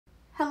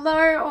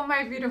Hello, all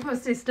my beautiful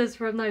sisters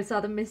from those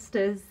other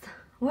misters.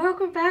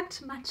 Welcome back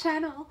to my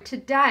channel.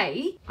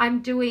 Today,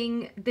 I'm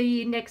doing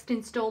the next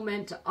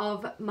installment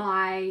of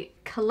my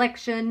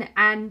collection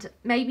and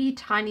maybe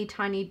tiny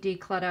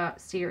declutter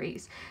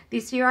series.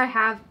 This year I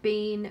have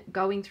been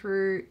going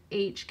through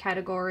each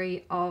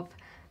category of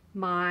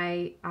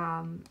my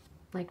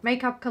like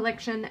makeup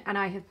collection, and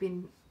I have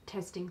been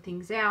testing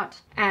things out,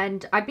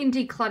 and I've been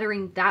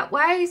decluttering that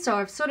way. So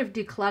I've sort of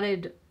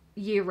decluttered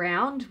year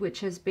round,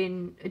 which has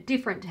been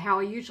different to how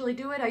I usually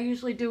do it. I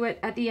usually do it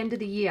at the end of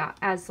the year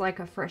as like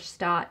a fresh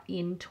start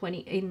in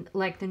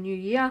like the new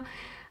year.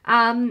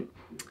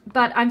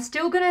 But I'm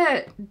still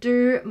gonna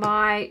do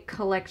my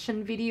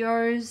collection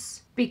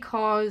videos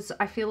because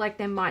I feel like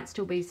there might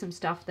still be some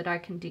stuff that I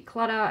can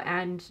declutter,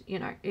 and you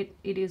know, it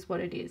is what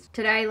it is.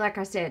 Today, like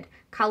I said,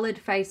 colored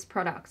face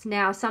products.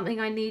 Now,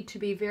 something I need to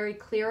be very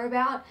clear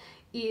about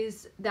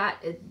is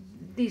that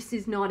this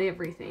is not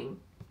everything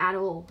at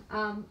all.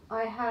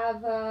 I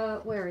have,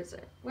 where is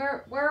it?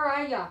 Where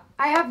are ya?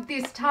 I have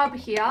this tub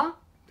here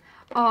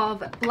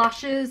of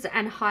blushes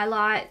and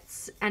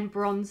highlights and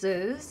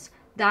bronzers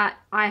that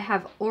I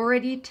have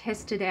already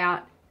tested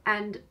out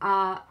and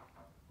are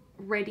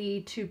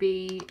ready to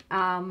be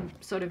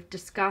sort of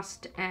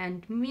discussed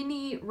and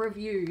mini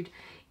reviewed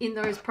in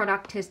those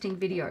product testing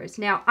videos.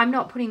 Now, I'm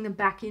not putting them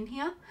back in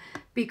here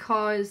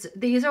because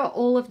these are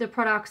all of the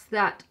products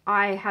that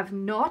I have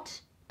not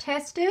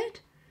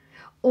tested,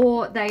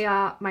 or they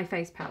are my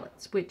face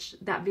palettes, which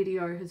that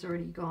video has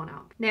already gone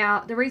up.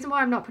 Now, the reason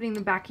why I'm not putting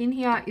them back in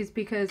here is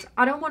because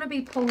I don't want to be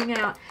pulling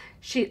out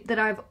shit that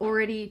I've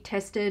already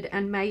tested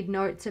and made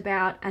notes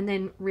about and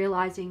then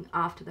realizing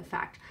after the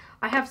fact.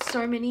 I have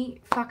so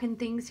many fucking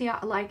things here,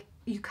 like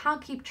you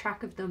can't keep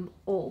track of them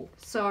all.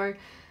 So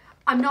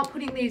I'm not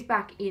putting these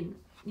back in.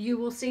 You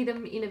will see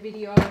them in a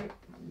video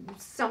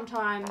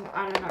sometime,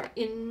 I don't know,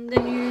 in the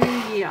new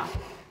year.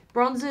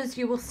 Bronzers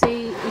you will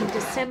see in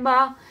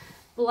December.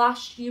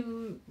 Blush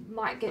you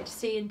might get to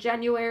see in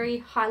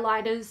January.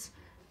 Highlighters,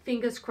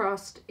 fingers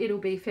crossed, it'll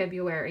be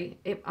February.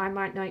 I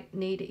might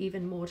need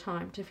even more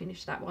time to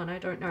finish that one, I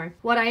don't know.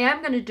 What I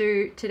am going to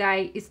do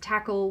today is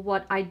tackle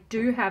what I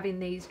do have in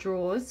these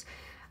drawers.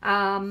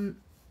 I'm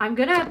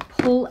going to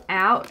pull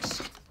out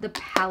the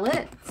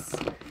palettes.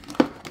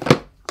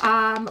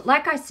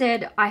 Like I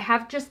said, I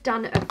have just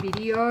done a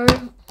video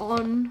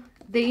on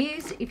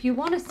these. If you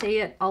want to see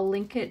it, I'll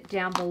link it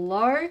down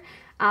below.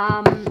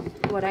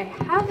 What I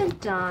haven't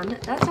done,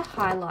 that's a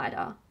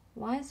highlighter.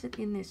 Why is it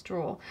in this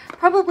drawer?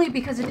 Probably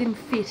because it didn't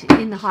fit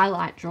in the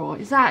highlight drawer.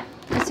 Is that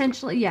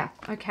essentially? Yeah.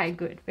 Okay,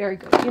 good. Very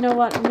good. You know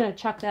what? I'm going to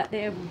chuck that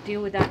there. We'll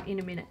deal with that in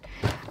a minute.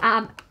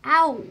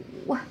 Ow.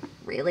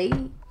 Really?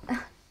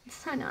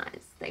 So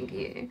nice. Thank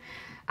you.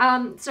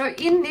 So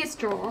in this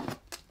drawer,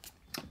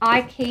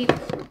 I keep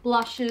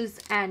blushes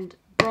and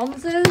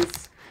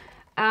bronzers,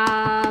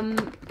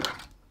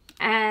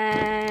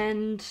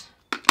 and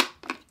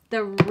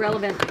the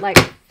relevant like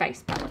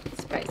face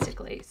palettes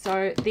basically.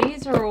 So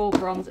these are all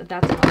bronzer.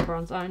 That's not a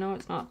bronzer. I know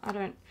it's not. I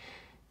don't.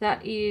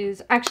 That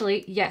is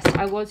actually, yes,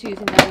 I was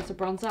using that as a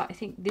bronzer. I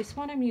think this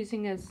one I'm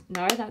using as,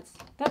 no, that's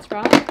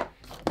right.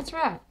 That's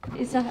right.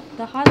 Is that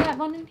the highlight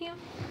one in here?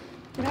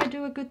 Did I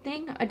do a good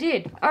thing? I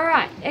did. All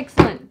right,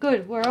 excellent,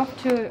 good. We're off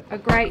to a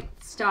great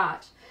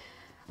start.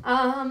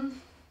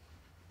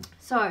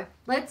 So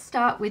let's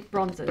start with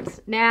bronzers.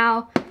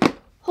 Now,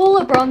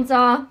 Hoola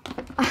bronzer.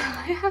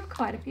 I have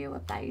quite a few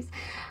of these.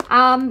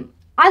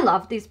 I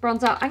love this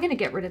bronzer. I'm going to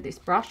get rid of this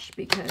brush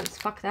because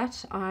fuck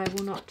that. I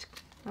will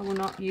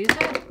not use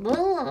it.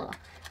 Ugh.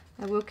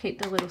 I will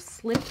keep the little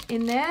slip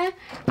in there.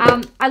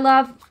 I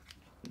love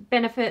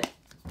Benefit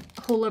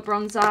Hoola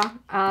bronzer.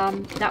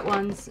 That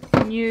one's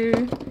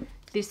new.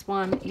 This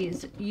one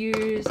is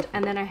used.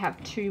 And then I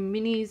have two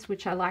minis,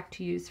 which I like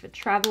to use for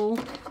travel.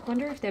 I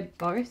wonder if they're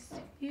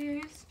both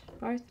used.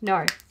 Both?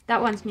 No, that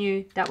one's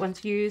new. That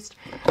one's used.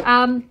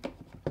 I'm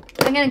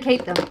going to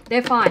keep them.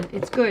 They're fine.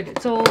 It's good.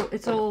 It's all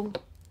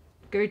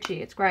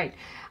Gucci. It's great.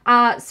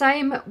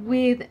 Same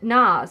with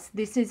NARS.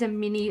 This is a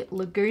mini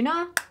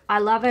Laguna. I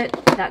love it.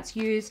 That's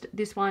used.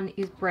 This one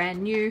is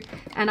brand new,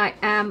 and I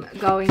am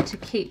going to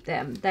keep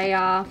them. They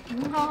are,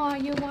 oh,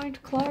 you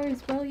won't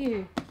close, will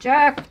you?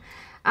 Jerk.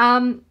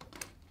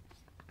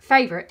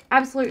 Favorite,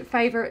 absolute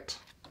favorite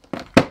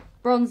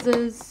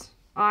bronzers.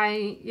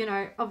 You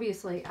know,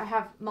 obviously I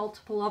have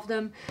multiple of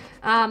them.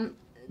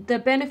 The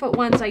Benefit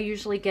ones I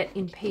usually get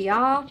in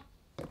PR,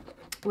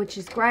 which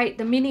is great.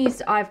 The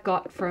minis I've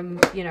got from,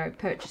 you know,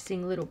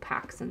 purchasing little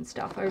packs and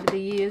stuff over the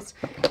years.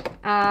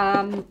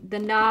 The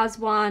NARS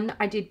one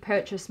I did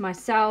purchase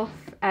myself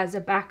as a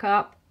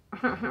backup.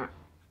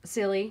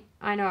 Silly,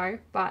 I know,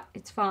 but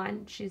it's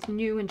fine. She's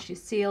new and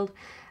she's sealed.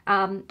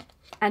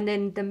 And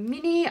then the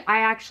mini,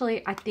 I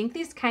think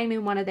this came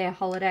in one of their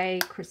holiday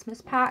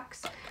Christmas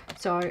packs.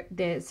 So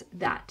there's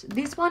that.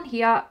 This one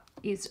here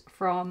is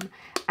from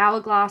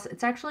Hourglass.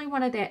 It's actually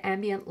one of their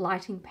ambient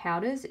lighting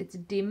powders. It's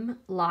dim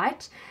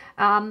light.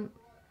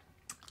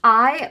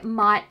 I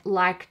might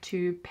like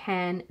to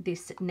pan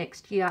this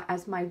next year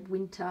as my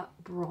winter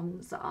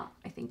bronzer.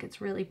 I think it's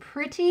really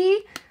pretty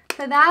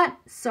for that.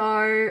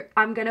 So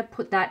I'm going to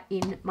put that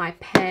in my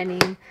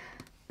panning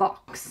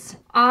box.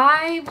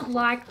 I would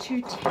like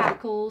to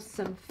tackle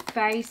some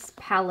face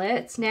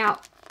palettes. Now,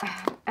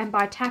 and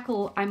by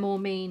tackle, I more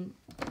mean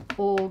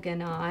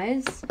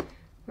organize.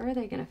 Where are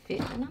they going to fit?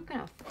 They're not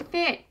going to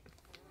fit.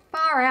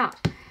 Far out.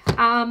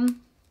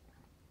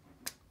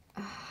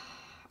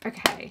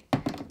 Okay.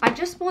 I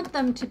just want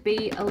them to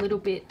be a little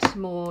bit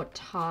more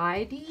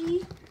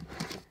tidy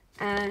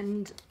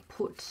and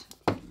put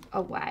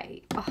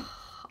away. Oh,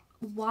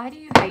 why do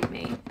you hate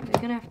me?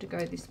 They're going to have to go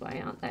this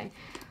way, aren't they?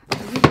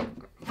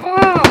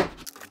 Oh!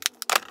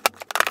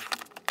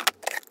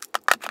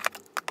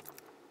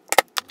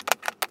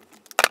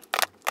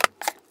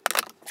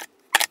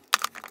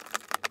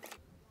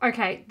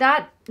 Okay, no,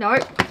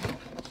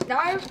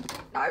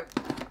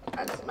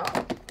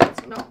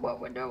 that's not what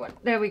we're doing.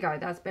 There we go,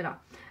 that's better.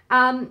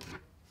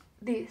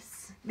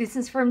 This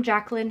is from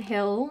Jaclyn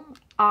Hill.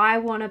 I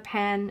want to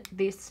pan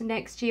this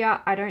next year.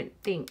 I don't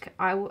think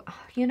I will.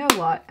 You know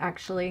what,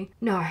 actually?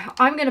 No,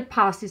 I'm going to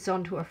pass this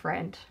on to a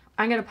friend.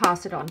 I'm going to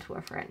pass it on to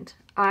a friend.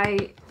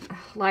 The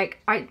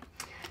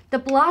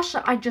blush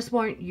I just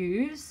won't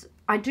use.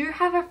 I do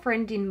have a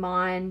friend in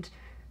mind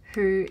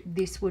who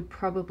this would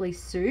probably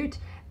suit.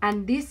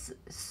 And this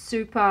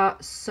super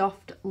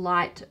soft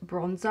light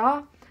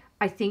bronzer,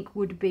 I think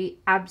would be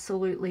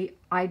absolutely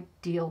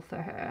ideal for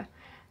her.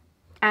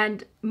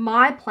 And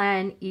my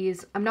plan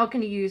is I'm not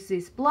going to use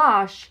this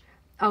blush.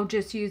 I'll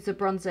just use the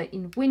bronzer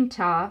in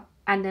winter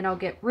and then I'll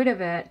get rid of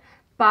it.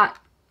 But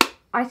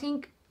I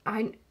think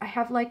I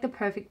have like the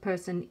perfect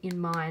person in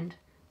mind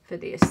for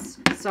this.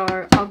 So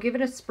I'll give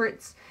it a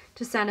spritz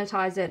to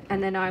sanitize it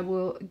and then I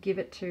will give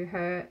it to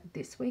her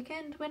this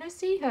weekend when I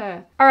see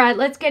her. All right,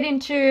 let's get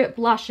into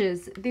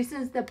blushes. This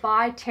is the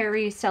By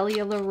Terry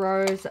Cellular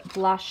Rose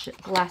Blush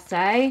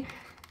Glacé.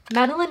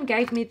 Madeline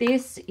gave me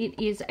this.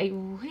 It is a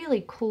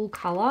really cool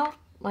color.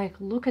 Like,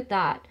 look at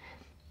that.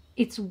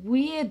 It's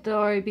weird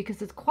though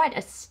because it's quite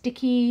a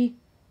sticky,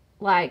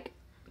 like,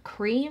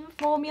 cream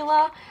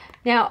formula.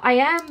 Now, I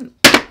am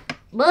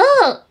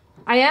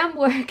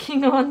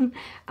working on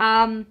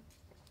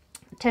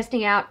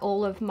testing out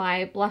all of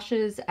my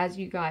blushes, as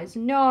you guys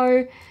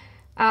know.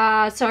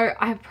 So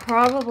I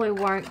probably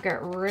won't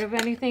get rid of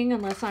anything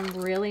unless I'm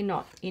really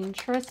not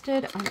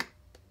interested. I'm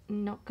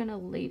not going to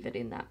leave it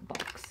in that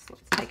box.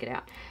 Let's take it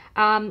out.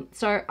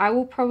 So I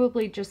will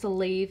probably just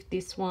leave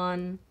this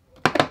one,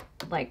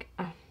 like,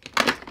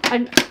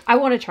 I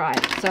want to try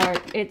it. So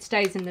it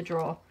stays in the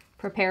drawer,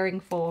 preparing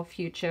for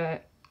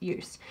future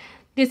use.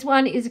 This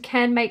one is a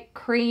Can Make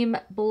Cream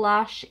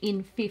Blush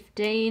in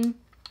 15.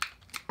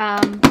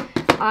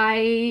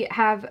 I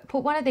have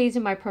put one of these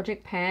in my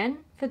project pan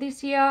for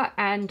this year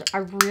and I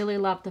really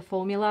love the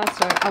formula.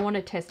 So I want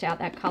to test out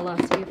that color,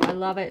 see if I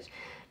love it.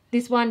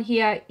 This one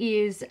here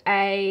is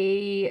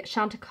a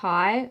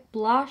Chantecaille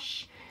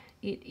blush.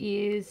 It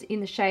is in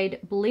the shade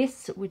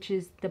Bliss, which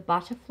is the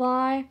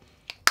butterfly.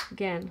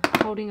 Again,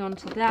 holding on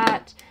to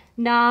that.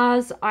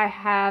 NARS, I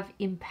have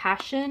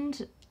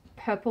Impassioned,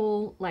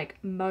 purple, like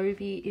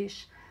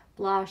mauvey-ish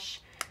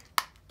blush.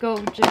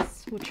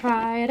 Gorgeous. We'll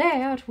try it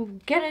out. We'll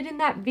get it in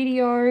that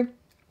video.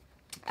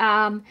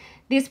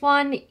 This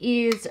one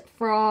is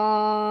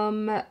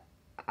from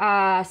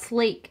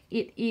Sleek.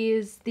 It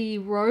is the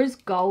Rose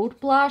Gold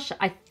blush.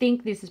 I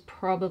think this is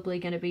probably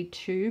going to be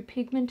too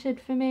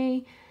pigmented for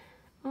me.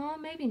 Oh,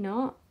 maybe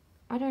not.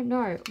 I don't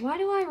know. Why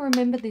do I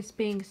remember this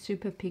being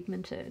super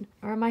pigmented?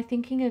 Or am I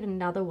thinking of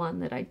another one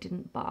that I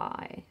didn't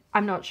buy?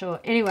 I'm not sure.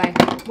 Anyway,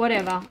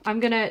 whatever. I'm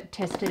going to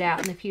test it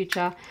out in the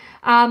future.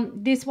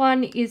 This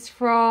one is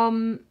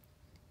from,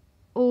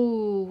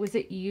 oh, was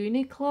it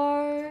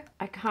Uniqlo?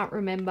 I can't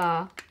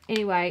remember.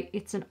 Anyway,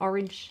 it's an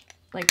orange,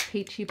 like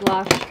peachy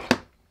blush.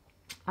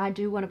 I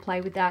do want to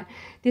play with that.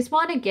 This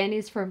one again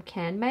is from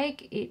Can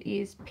Make. It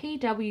is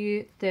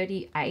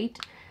PW38.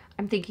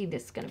 I'm thinking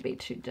this is going to be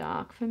too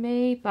dark for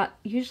me, but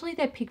usually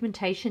their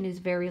pigmentation is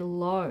very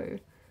low.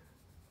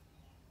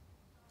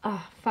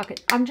 Oh, fuck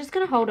it. I'm just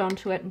going to hold on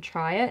to it and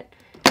try it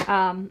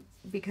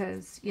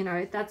because, you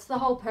know, that's the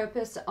whole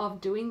purpose of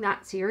doing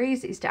that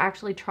series, is to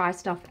actually try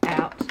stuff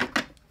out.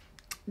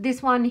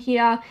 This one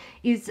here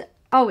is,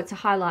 oh, it's a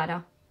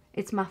highlighter.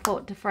 It's my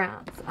Fort de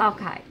France.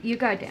 Okay, you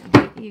go down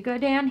here. You go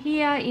down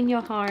here in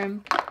your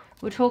home.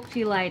 We'll talk to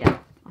you later.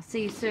 I'll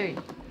see you soon.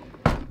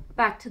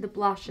 Back to the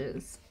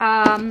blushes.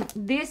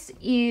 This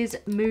is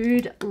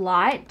Mood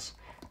Light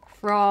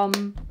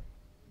from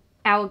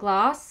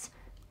Hourglass.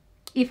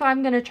 If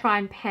I'm going to try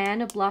and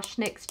pan a blush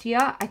next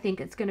year, I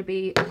think it's going to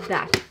be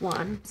that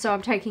one. So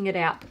I'm taking it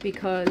out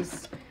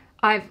because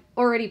I've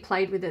already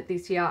played with it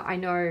this year. I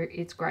know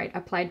it's great. I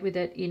played with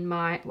it in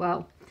my,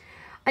 well,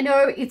 I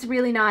know it's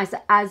really nice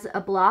as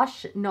a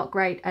blush, not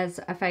great as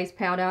a face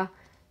powder.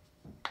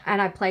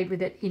 And I played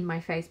with it in my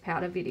face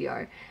powder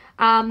video.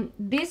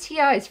 This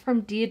here is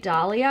from Dear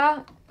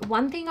Dahlia.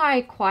 One thing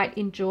I quite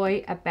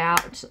enjoy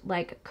about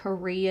like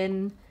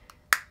Korean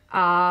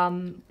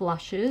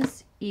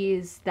blushes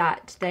is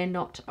that they're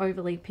not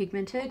overly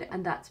pigmented,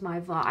 and that's my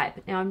vibe.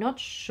 Now, I'm not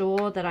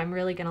sure that I'm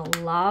really going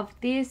to love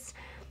this.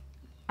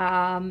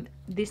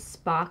 This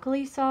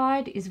sparkly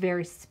side is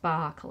very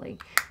sparkly,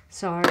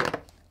 so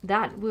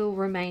that will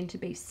remain to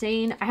be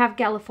seen. I have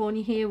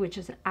California here, which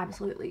is an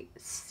absolutely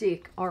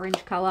sick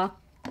orange color.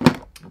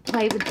 I'll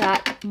play with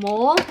that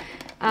more.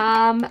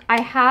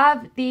 I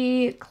have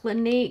the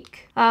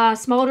Clinique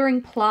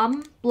Smoldering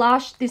Plum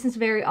blush. This is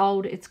very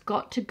old. It's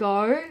got to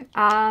go.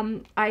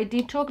 I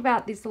did talk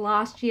about this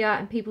last year,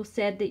 and people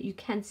said that you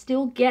can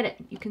still get it.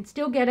 You can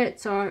still get it,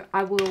 so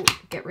I will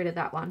get rid of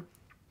that one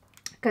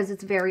because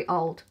it's very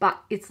old,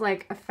 but it's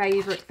like a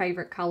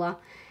favorite color.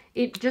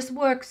 It just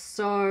works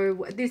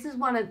so... This is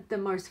one of the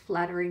most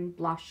flattering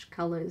blush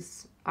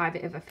colors I've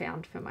ever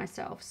found for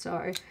myself.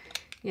 So,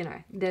 you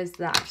know, there's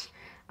that.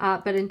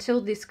 But until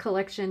this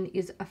collection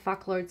is a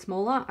fuckload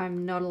smaller,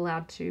 I'm not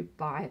allowed to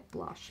buy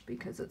blush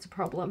because it's a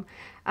problem.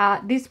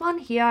 This one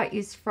here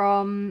is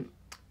from...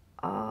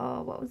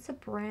 what was the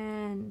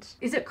brand?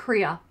 Is it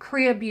Korea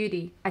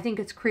Beauty? I think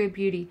it's Korea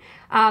Beauty.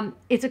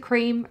 It's a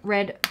cream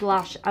red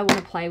blush. I want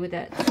to play with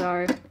it,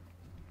 so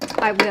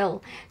I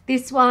will.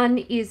 This one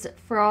is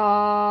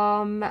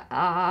from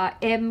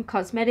M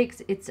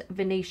Cosmetics. It's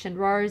Venetian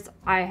Rose.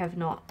 I have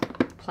not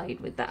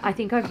played with that. I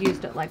think I've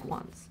used it like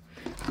once.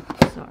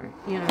 So,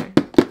 you know,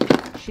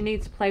 she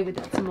needs to play with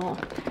it some more.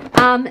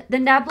 The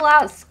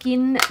Nabla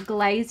Skin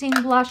Glazing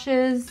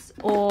Blushes,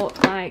 or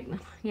like,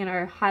 you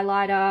know,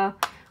 highlighter.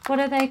 What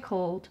are they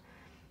called?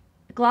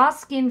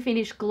 Glass Skin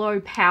Finish Glow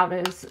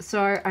Powders.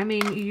 So, I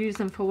mean, you use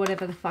them for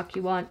whatever the fuck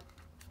you want.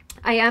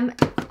 I am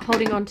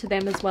holding on to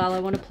them as well. I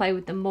want to play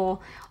with them more.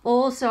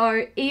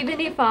 Also, even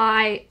if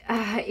I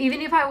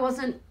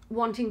wasn't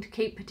wanting to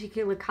keep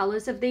particular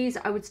colors of these,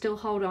 I would still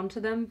hold on to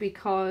them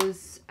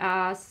because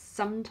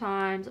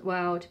sometimes,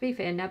 well, to be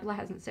fair, Nabla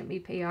hasn't sent me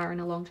PR in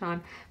a long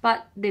time,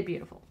 but they're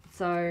beautiful.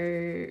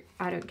 So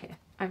I don't care.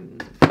 I'm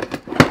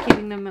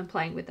keeping them and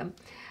playing with them.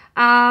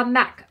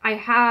 MAC, I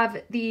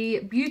have the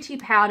Beauty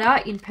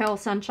Powder in Pearl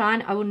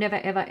Sunshine. I will never,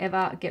 ever,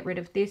 ever get rid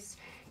of this.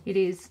 It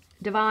is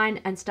divine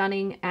and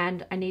stunning,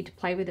 and I need to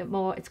play with it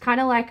more. It's kind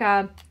of like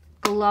a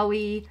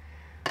glowy,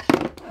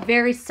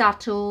 very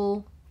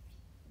subtle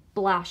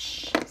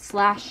blush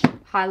slash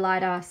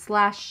highlighter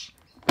slash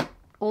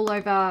all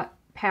over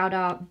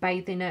powder.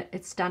 Bathe in it.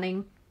 It's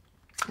stunning.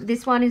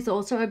 This one is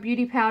also a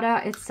beauty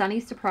powder. It's Sunny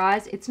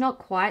Surprise. It's not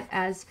quite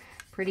as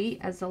pretty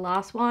as the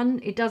last one.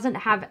 It doesn't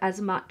have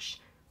as much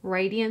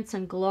radiance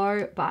and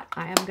glow, but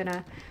I am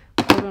gonna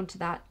hold on to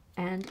that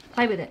and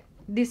play with it.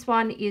 This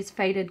one is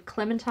Faded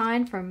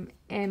Clementine from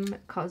M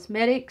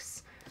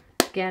Cosmetics.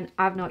 Again,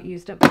 I've not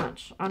used it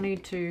much. I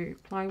need to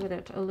play with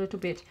it a little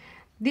bit.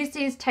 This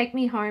is Take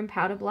Me Home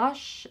Powder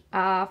Blush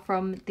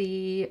from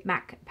the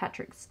MAC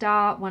Patrick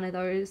Star, one of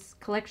those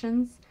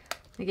collections.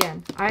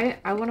 Again,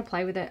 I want to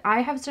play with it.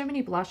 I have so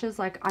many blushes,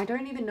 like I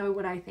don't even know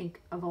what I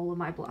think of all of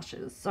my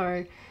blushes.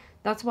 So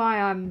that's why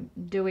I'm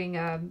doing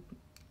a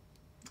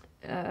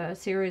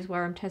series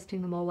where I'm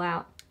testing them all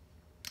out.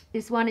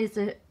 This one is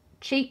a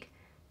Cheek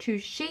to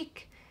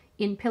Chic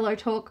in Pillow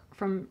Talk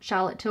from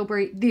Charlotte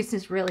Tilbury. This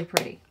is really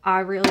pretty. I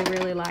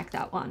really like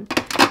that one.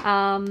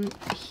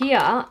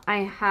 Here I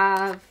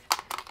have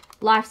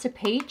Life's a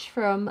Peach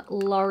from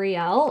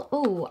L'Oreal.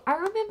 Oh, I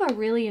remember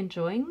really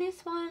enjoying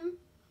this one,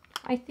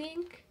 I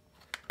think.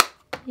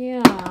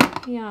 Yeah.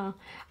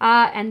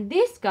 And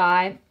this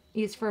guy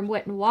is from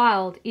Wet n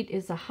Wild. It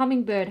is a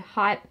Hummingbird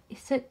Hype.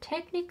 Is it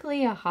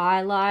technically a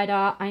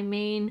highlighter? I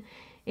mean,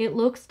 it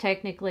looks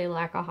technically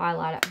like a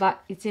highlighter,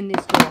 but it's in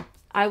this drawer.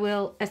 I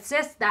will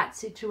assess that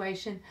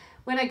situation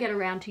when I get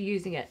around to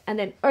using it. And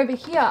then over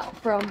here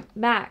from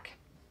MAC,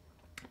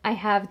 I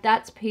have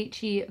That's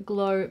Peachy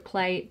Glow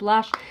Play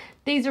Blush.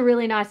 These are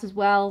really nice as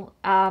well.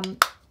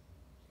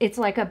 It's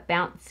like a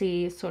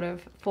bouncy sort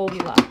of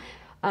formula.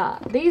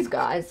 These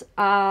guys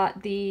are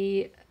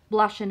the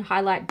blush and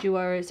highlight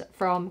duos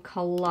from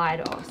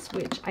Kaleidos,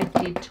 which I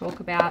did talk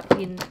about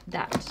in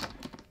that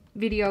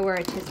video where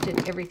I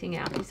tested everything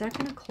out. Is that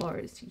going to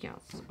close?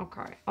 Yes.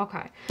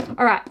 Okay.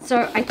 All right.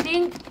 So I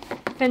think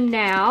for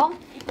now,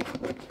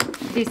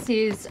 this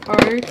is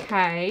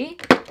okay.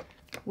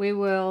 We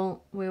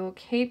will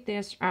keep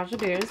this as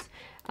it is.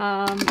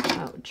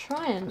 I'll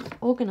try and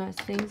organize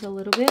things a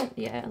little bit.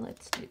 Yeah,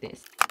 let's do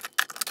this.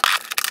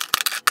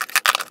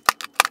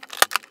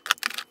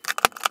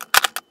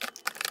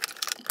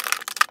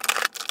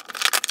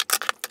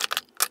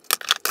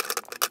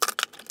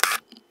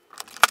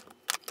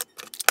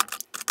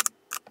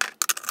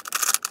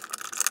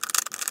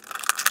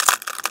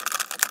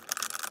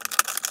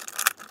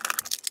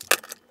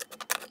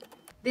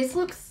 This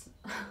looks,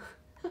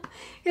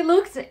 it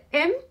looks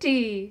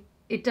empty.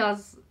 It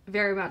does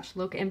very much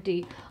look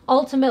empty.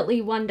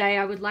 Ultimately, one day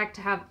I would like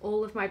to have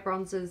all of my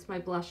bronzers, my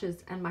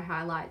blushes, and my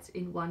highlights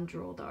in one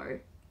drawer though.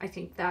 I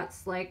think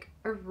that's like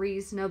a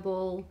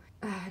reasonable,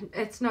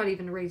 it's not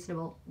even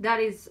reasonable. That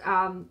is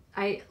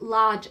a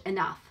large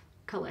enough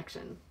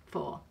collection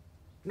for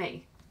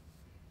me.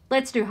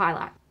 let's do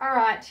highlight. All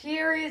right,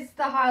 here is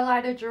the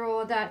highlighter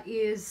drawer that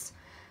is,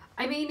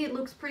 I mean, it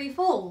looks pretty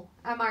full.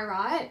 Am I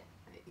right?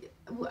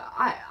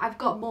 I've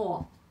got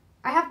more.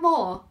 I have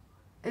more.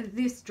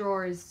 This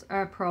drawer is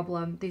a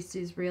problem. This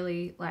is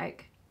really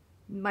like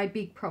my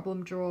big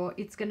problem drawer.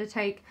 It's going to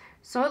take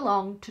so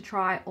long to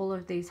try all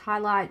of these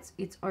highlights.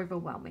 It's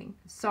overwhelming.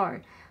 So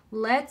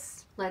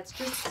let's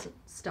just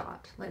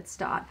start. Let's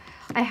start.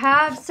 I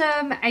have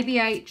some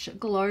ABH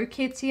glow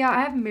kits here.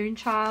 I have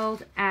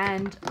Moonchild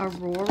and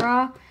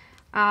Aurora.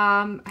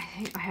 I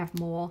think I have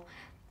more.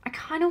 I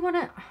kind of want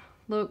to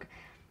look.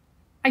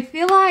 I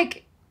feel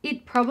like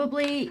it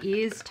probably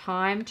is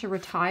time to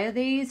retire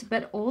these,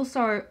 but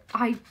also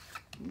I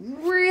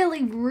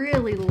really,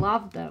 really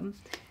love them.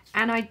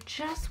 And I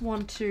just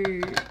want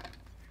to,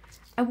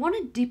 I want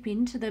to dip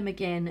into them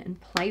again and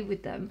play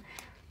with them.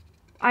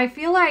 I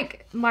feel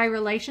like my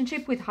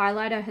relationship with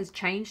highlighter has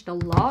changed a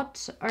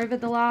lot over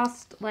the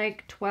last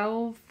like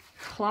 12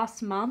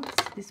 plus months.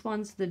 This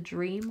one's the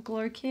Dream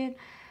Glow Kit.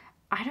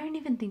 I don't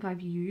even think I've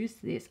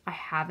used this. I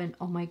haven't.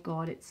 Oh my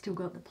God, it's still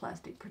got the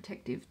plastic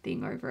protective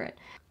thing over it.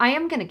 I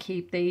am going to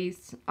keep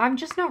these. I'm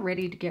just not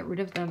ready to get rid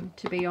of them,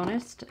 to be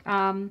honest.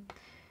 I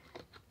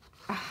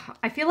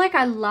feel like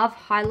I love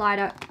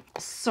highlighter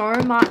so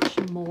much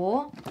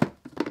more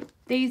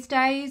these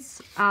days.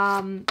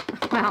 Wow,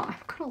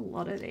 I've got a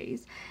lot of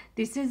these.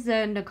 This is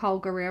the Nicole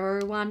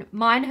Guerrero one.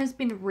 Mine has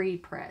been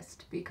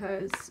repressed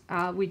because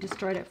we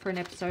destroyed it for an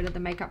episode of the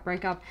Makeup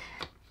Breakup.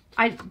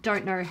 I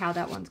don't know how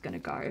that one's going to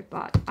go,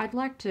 but I'd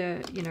like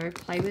to, you know,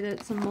 play with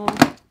it some more.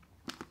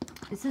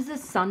 This is a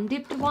sun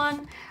dipped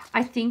one.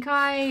 I think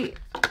I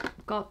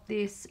got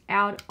this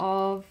out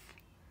of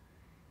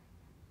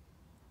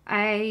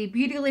a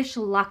Beautylish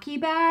Lucky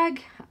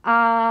Bag.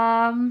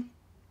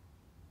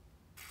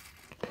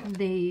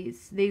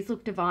 These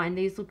look divine.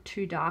 These look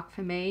too dark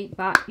for me,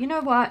 but you know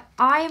what?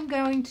 I am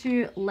going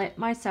to let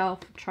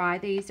myself try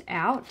these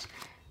out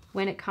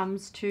when it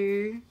comes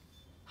to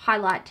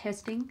highlight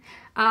testing,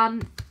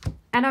 and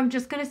I'm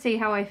just going to see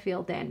how I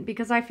feel then,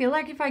 because I feel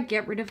like if I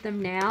get rid of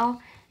them now,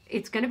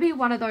 it's going to be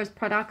one of those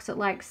products that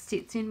like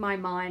sits in my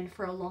mind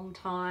for a long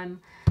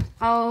time.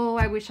 Oh,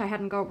 I wish I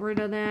hadn't got rid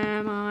of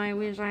them. I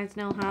wish I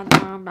still had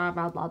them. Blah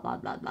blah blah blah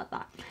blah blah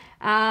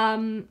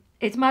blah.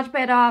 It's much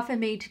better for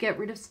me to get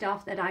rid of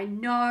stuff that I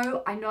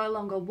know I no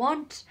longer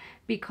want,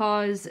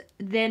 because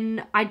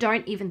then I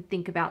don't even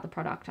think about the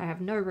product. I have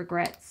no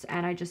regrets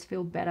and I just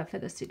feel better for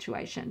the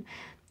situation.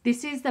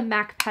 This is the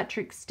MAC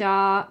Patrick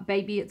Star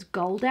Baby It's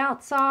Gold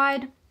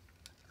Outside.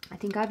 I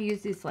think I've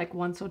used this like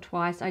once or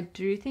twice. I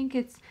do think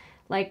it's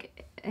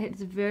like,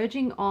 it's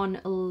verging on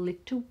a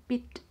little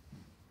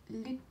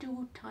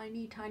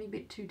tiny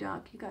bit too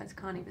dark. You guys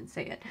can't even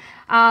see it.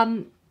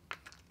 I'm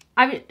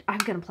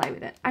going to play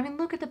with it. I mean,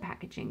 look at the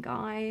packaging,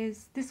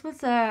 guys. This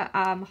was a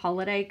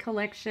holiday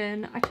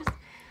collection.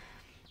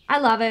 I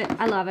love it.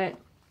 I love it.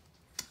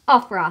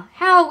 Ofra.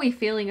 How are we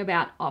feeling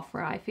about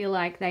Ofra? I feel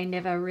like they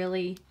never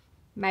really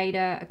made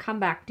a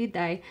comeback, did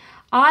they?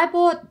 I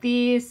bought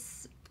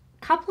this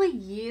a couple of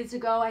years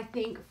ago, I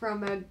think,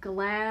 from a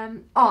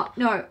Glam... Oh,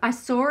 no. I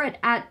saw it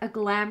at a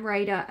Glam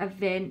Raider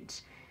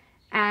event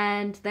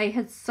and they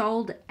had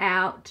sold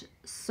out,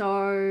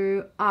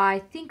 so I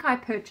think I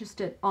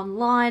purchased it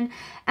online,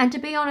 and to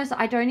be honest,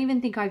 I don't even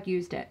think I've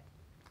used it.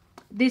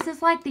 This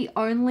is like the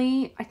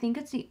only, I think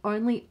it's the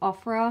only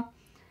Ofra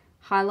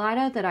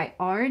highlighter that I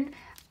own.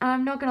 And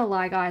I'm not gonna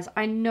lie, guys,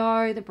 I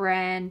know the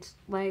brand,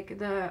 like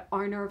the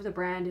owner of the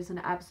brand is an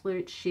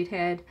absolute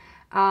shithead,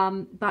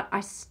 but I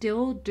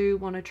still do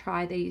want to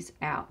try these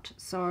out.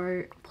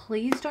 So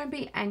please don't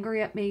be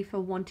angry at me for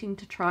wanting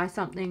to try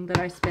something that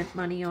I spent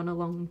money on a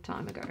long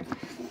time ago.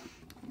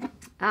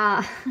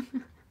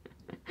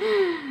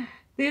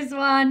 This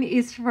one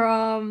is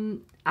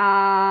from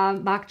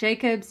Marc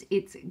Jacobs.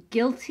 It's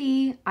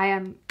Guilty.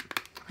 I'm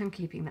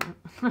keeping that.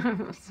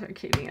 I'm so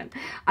keeping it.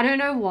 I don't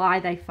know why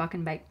they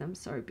fucking make them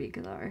so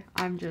big though.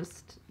 I'm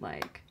just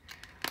like,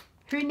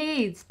 who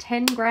needs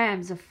 10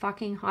 grams of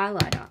fucking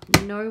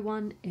highlighter? No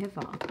one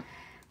ever.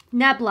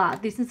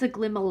 Nabla. This is a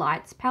Glimmer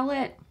Lights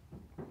palette.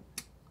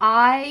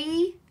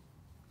 I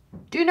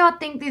do not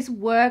think this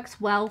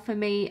works well for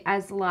me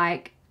as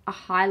like a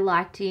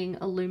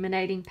highlighting,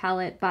 illuminating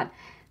palette, but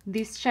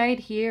this shade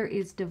here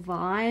is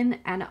divine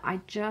and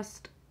I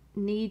just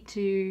need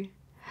to...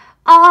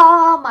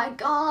 Oh my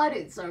God,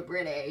 it's so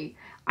pretty.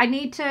 I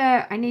need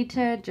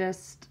to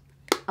just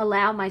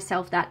allow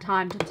myself that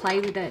time to play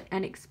with it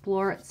and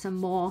explore it some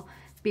more,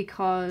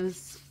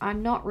 because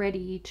I'm not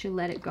ready to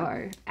let it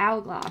go.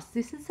 Hourglass.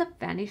 This is a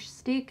Vanish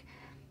stick.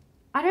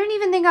 I don't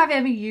even think I've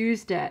ever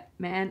used it,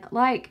 man.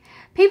 Like,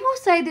 people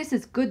say this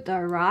is good though,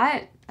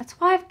 right? That's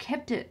why I've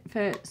kept it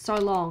for so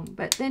long,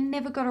 but then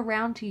never got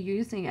around to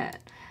using it.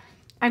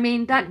 I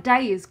mean, that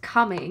day is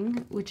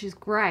coming, which is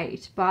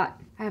great, but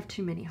I have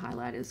too many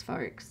highlighters,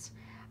 folks.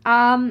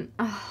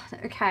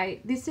 Okay,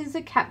 this is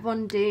a Kat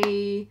Von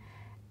D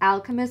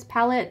Alchemist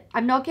palette.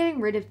 I'm not getting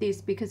rid of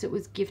this because it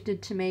was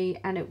gifted to me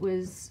and it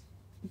was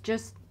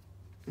just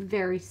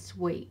very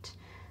sweet.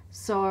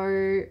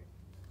 So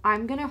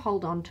I'm going to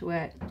hold on to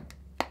it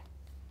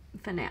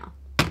for now.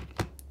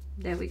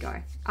 There we go.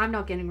 I'm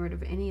not getting rid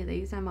of any of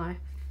these, am I?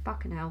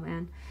 Fucking hell,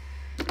 man.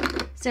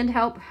 Send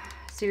help.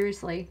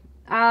 Seriously.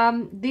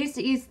 This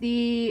is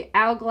the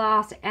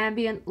Hourglass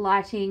Ambient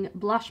Lighting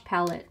Blush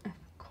Palette.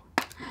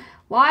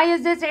 Why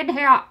is this in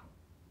here?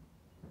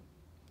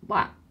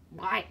 What?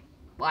 Why?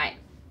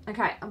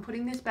 Okay, I'm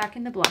putting this back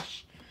in the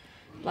blush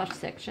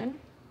section.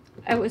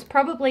 It was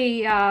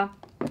probably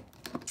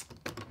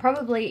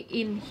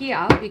in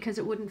here because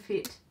it wouldn't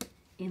fit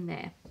in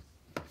there.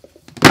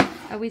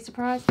 Are we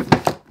surprised?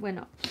 We're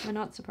not. We're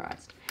not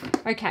surprised.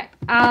 Okay.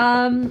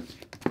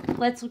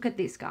 Let's look at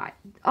this guy.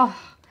 Oh,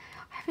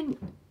 I haven't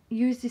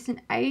used this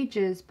in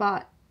ages,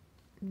 but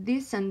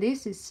this and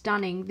this is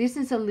stunning. This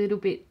is a little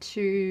bit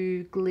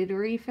too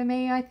glittery for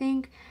me, I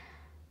think.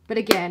 But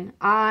again,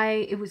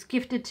 it was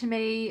gifted to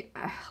me.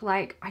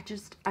 Like, I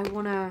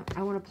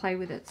wanna play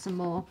with it some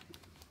more.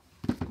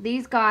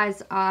 These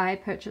guys I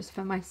purchased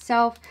for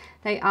myself.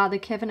 They are the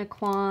Kevin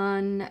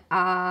Aquan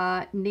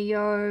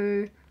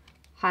Neo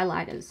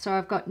highlighters. So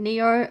I've got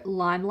Neo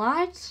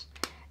Limelight,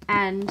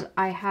 and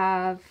I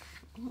have,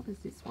 what was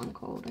this one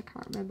called? I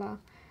can't remember.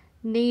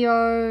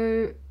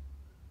 Neo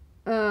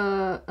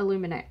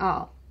Illuminate.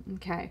 Oh,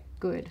 okay,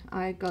 good.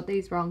 I got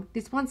these wrong.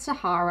 This one's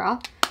Sahara,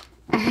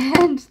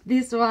 and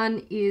this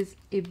one is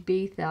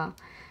Ibiza,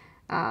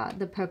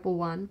 the purple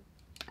one.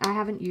 I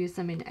haven't used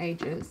them in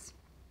ages,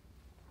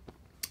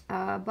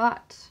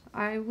 but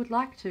I would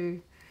like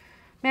to.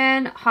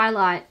 Man,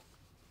 highlight.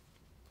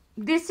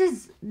 This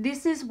is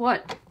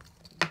what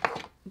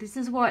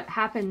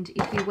happened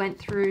if you went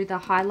through the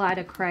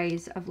highlighter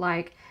craze of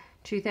like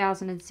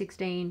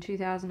 2016,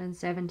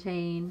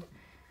 2017,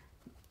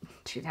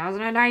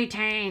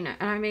 2018,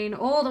 and I mean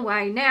all the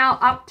way now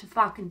up to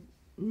fucking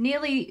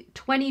nearly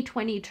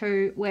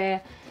 2022,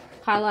 where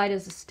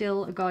highlighters are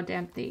still a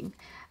goddamn thing.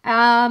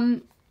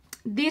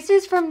 This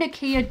is from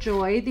Nakia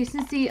Joy. This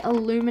is the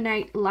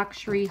Illuminate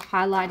Luxury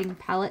Highlighting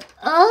Palette.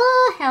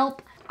 Oh,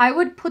 help. I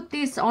would put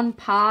this on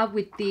par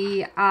with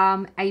the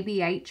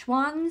ABH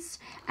ones.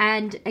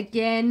 And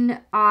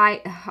again,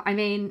 I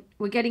mean,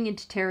 we're getting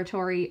into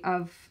territory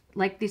of,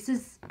 like, this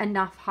is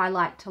enough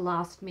highlight to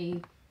last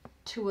me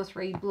 2 or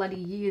 3 bloody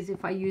years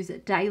if I use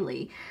it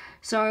daily.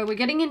 So we're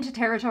getting into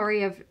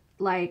territory of,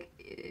 like,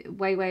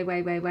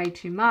 way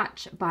too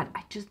much. But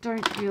I just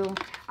don't feel,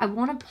 I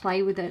want to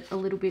play with it a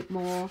little bit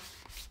more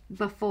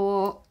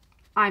before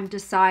I'm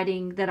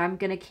deciding that I'm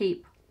going to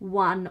keep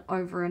one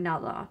over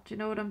another. Do you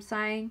know what I'm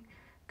saying?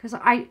 Because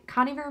I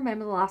can't even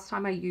remember the last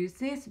time I used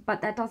this, but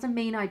that doesn't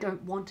mean I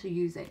don't want to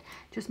use it.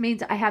 It just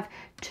means I have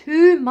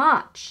too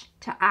much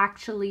to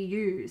actually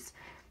use.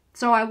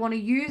 So I want to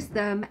use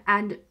them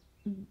and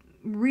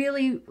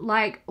really,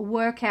 like,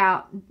 work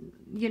out,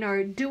 you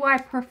know, do I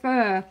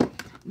prefer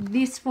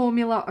this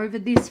formula over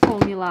this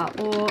formula,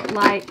 or,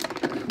 like,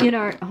 you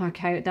know,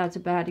 okay, that's a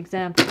bad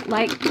example.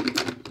 Like,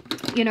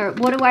 you know,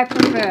 what do I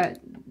prefer?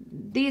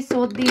 This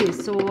or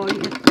this, or,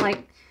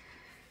 like,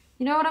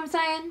 you know what I'm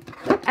saying?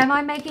 Am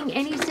I making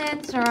any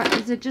sense, or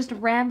is it just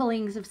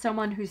ramblings of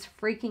someone who's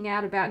freaking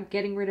out about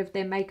getting rid of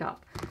their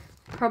makeup?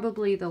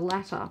 Probably the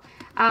latter.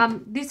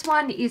 This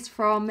one is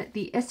from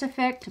the S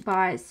Effect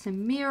by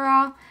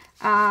Samira.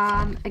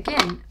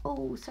 Again,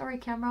 oh, sorry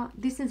camera.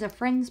 This is a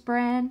Friends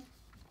brand.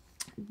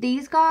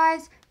 These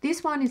guys,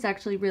 this one is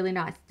actually really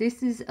nice.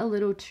 This is a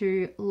little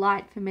too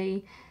light for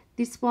me.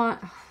 This one,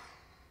 oh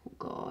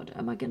God,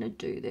 am I going to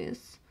do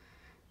this?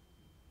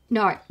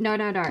 No.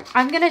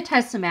 I'm going to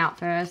test them out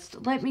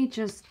first. Let me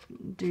just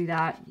do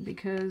that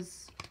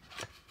because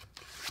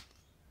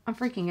I'm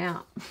freaking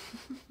out.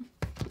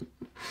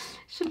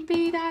 Shouldn't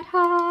be that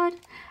hard.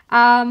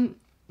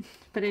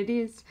 But it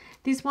is.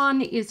 This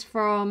one is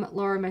from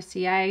Laura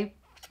Mercier.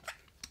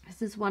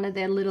 This is one of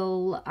their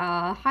little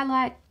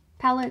highlight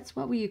palettes.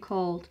 What were you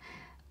called?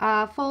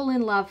 Fall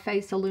in Love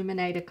Face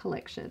Illuminator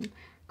collection.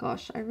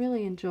 Gosh, I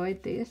really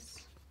enjoyed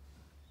this.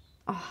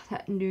 Oh,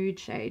 that nude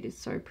shade is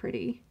so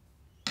pretty.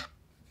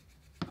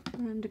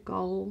 And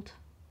gold.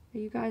 Are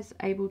you guys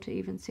able to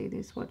even see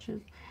these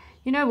swatches?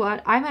 You know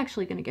what? I'm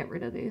actually going to get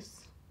rid of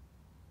this.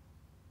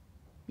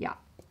 Yeah,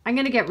 I'm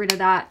going to get rid of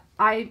that.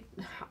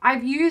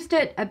 I've used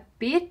it a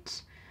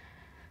bit.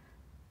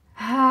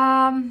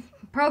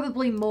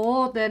 Probably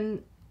more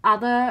than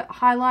other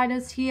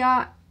highlighters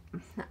here.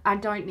 I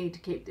don't need to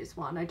keep this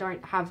one. I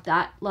don't have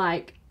that,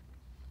 like,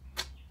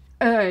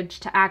 urge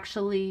to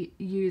actually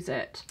use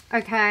it.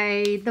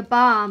 Okay, the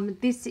balm.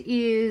 This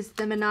is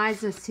the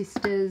Menizer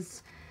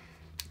Sisters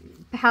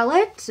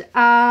palette.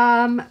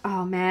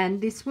 Oh man,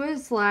 this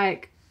was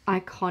like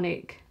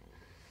iconic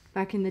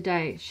back in the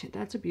day. Shit,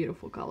 that's a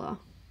beautiful color.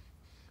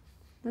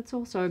 That's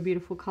also a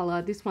beautiful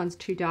color. This one's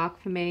too dark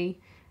for me.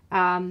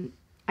 I'm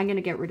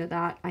gonna get rid of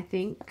that. I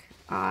think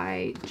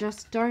I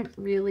just don't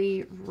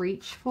really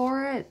reach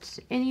for it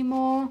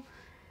anymore,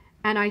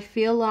 and I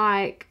feel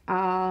like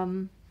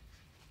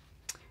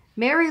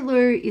Mary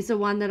Lou is the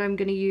one that I'm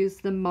going to use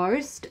the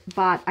most,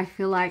 but I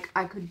feel like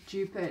I could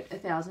dupe it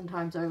 1,000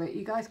 times over.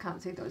 You guys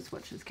can't see those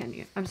swatches, can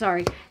you? I'm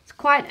sorry. It's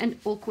quite an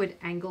awkward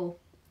angle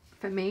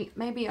for me.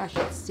 Maybe I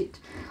should sit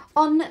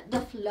on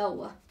the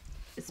floor.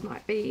 This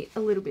might be a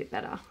little bit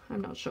better.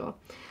 I'm not sure.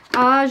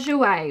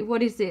 Jouer.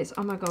 What is this?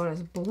 Oh my god,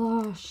 it's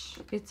blush.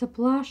 It's a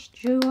blush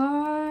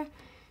duo.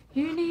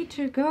 You need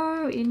to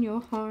go in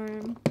your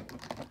home.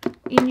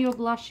 In your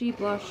blushy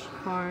blush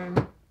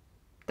home.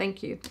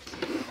 Thank you.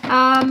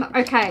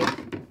 Okay.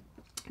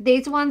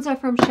 These ones are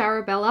from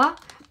Sharabella.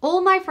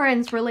 All my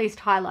friends released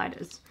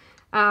highlighters.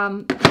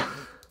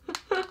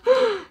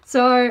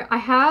 So I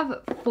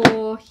have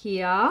 4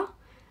 here.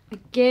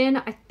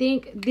 Again, I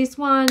think this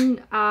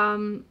one,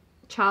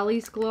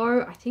 Charlie's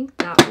Glow, I think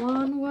that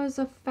one was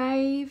a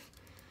fave.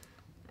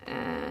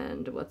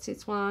 And what's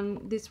this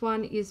one? This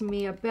one is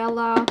Mia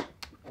Bella.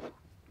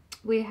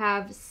 We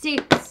have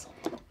 6.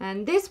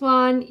 And this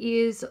one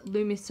is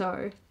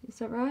Lumiso. Is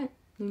that right?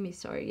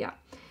 Lumiso, yeah.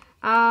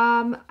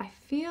 I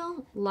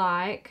feel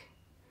like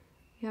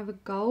you have a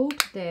gold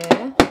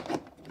there.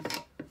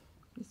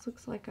 This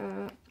looks like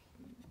a...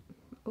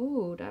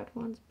 Oh, that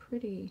one's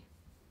pretty.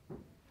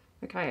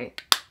 Okay,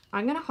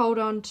 I'm going to hold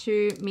on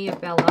to Mia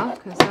Bella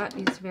because that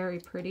is very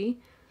pretty.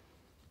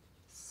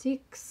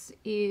 6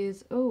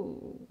 is...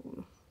 Oh.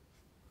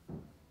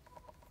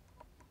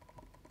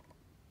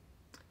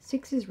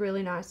 6 is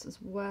really nice as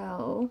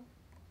well.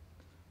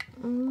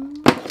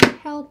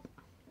 Help.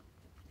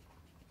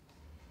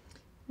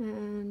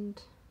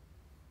 And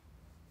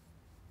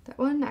that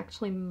one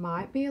actually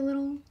might be a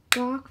little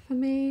dark for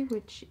me,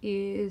 which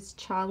is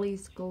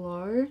Charlie's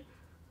Glow.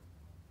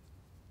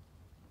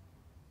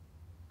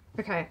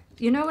 Okay,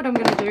 you know what I'm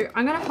going to do?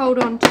 I'm going to hold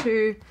on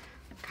to...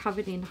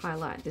 Covered in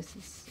highlight. This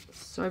is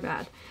so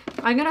bad.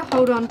 I'm going to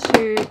hold on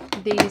to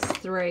these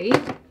 3.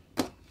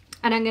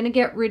 And I'm going to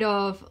get rid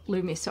of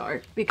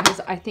Lumiso because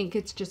I think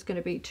it's just going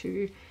to be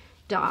too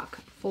dark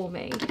for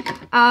me.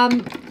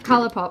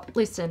 Colourpop.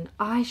 Listen,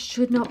 I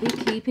should not be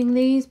keeping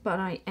these, but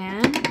I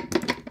am.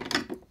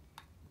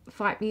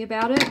 Fight me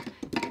about it.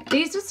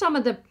 These are some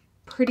of the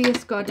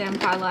prettiest goddamn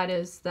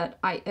highlighters that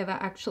I ever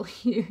actually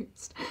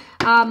used.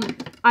 I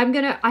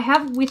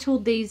have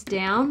whittled these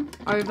down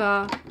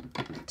over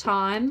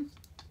time,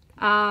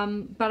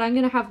 but I'm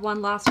gonna have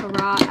one last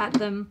hurrah at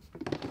them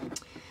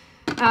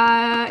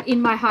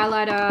in my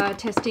highlighter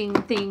testing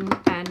thing,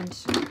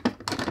 and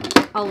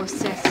I'll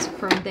assess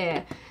from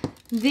there.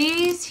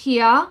 These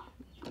here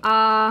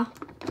are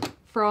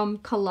from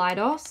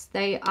Kaleidos.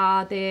 They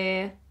are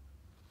their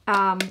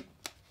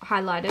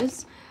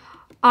highlighters.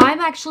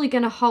 I'm actually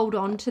going to hold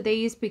on to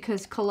these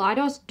because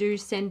Kaleidos do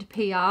send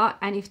PR,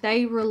 and if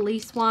they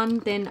release one,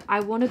 then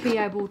I want to be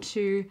able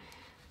to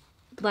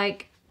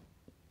like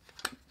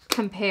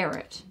compare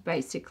it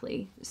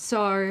basically.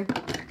 So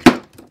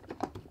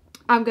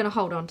I'm going to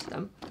hold on to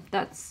them.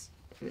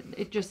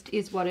 It just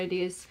is what it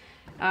is.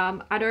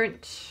 I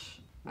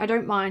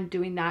don't mind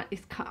doing that.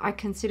 I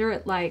consider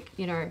it like,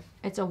 you know,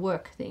 it's a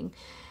work thing.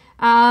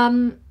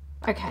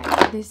 Okay,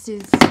 this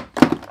is a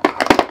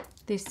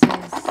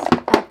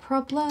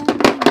problem.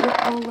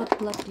 You're all a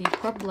bloody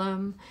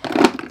problem.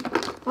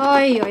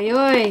 Oi, oi,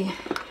 oi.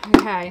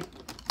 Okay.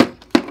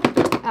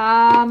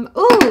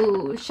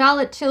 Ooh,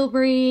 Charlotte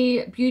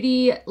Tilbury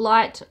Beauty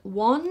Light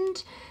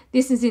Wand.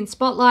 This is in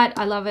Spotlight.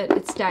 I love it.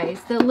 It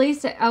stays. The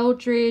Lisa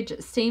Eldridge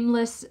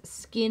Seamless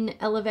Skin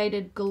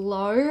Elevated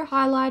Glow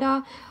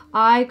Highlighter.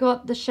 I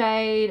got the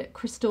shade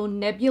Crystal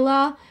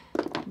Nebula.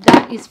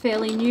 That is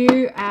fairly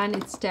new and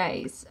it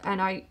stays,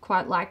 and I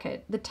quite like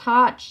it. The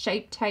Tarte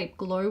Shape Tape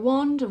Glow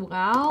Wand.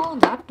 Wow,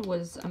 that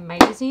was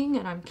amazing,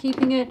 and I'm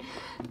keeping it.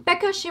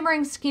 Becca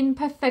Shimmering Skin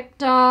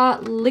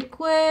Perfector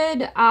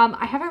Liquid.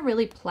 I haven't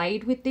really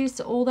played with this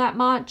all that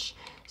much,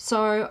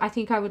 so I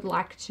think I would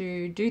like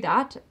to do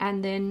that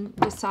and then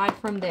decide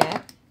from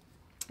there.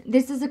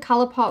 This is a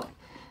Colourpop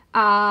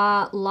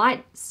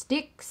Light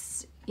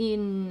Sticks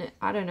in,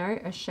 I don't know,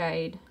 a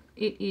shade.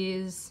 It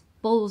is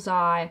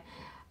Bullseye.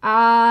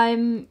 I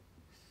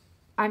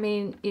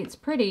mean, it's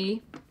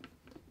pretty,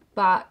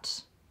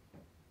 but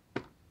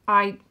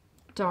I'm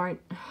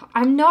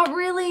not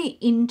really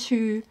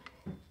into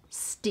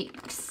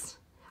sticks.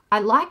 I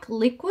like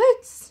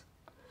liquids,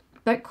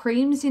 but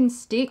creams in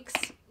sticks,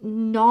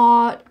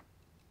 not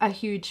a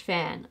huge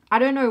fan. I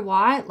don't know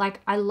why.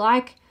 Like, I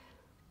like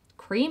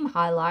cream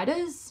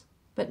highlighters,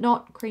 but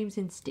not creams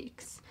in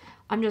sticks.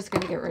 I'm just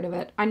going to get rid of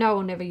it. I know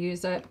I'll never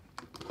use it.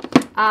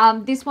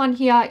 This one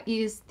here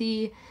is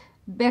the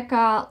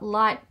Becca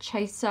Light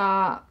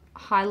Chaser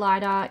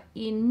highlighter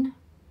in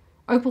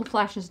Opal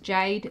Flashes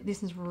Jade.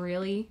 This is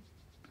really,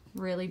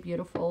 really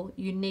beautiful,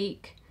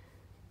 unique,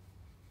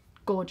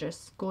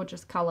 gorgeous,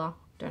 gorgeous color.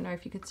 Don't know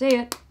if you could see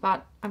it,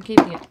 but I'm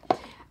keeping it.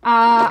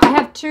 I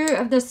have 2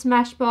 of the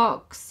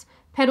Smashbox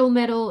Petal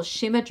Metal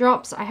Shimmer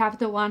Drops. I have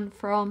the one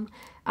from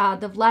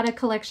the Vlada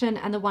collection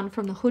and the one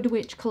from the Hood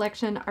Witch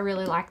collection. I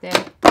really like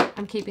them.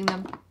 I'm keeping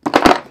them.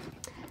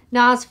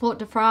 NARS Fort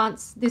de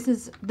France. This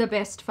is the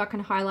best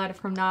fucking highlighter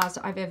from NARS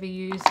I've ever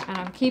used, and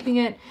I'm keeping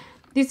it.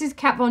 This is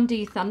Kat Von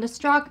D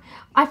Thunderstruck.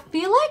 I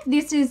feel like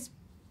this is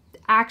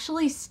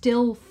actually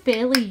still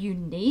fairly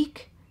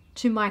unique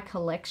to my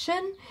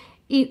collection.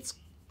 It's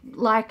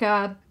like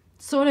a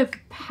sort of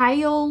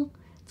pale,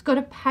 it's got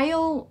a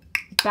pale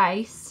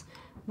base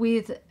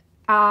with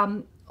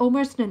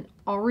almost an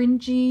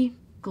orangey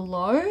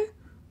glow.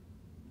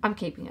 I'm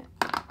keeping it.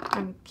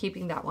 I'm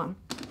keeping that one.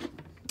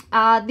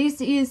 This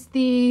is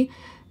the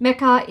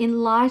Mecca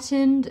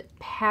Enlightened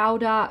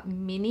Powder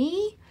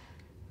Mini.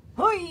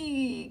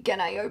 Hoi,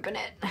 can I open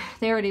it?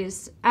 There it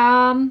is.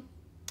 I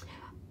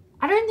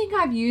don't think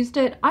I've used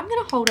it. I'm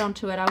gonna hold on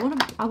to it.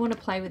 I want to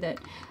play with it.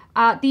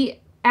 The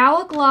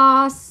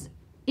Hourglass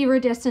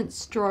Iridescent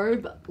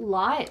Strobe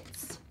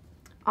Lights.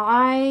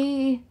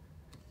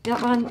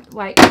 That one,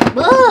 wait,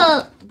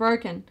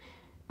 broken.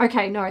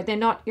 Okay, no, they're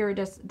not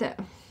iridescent.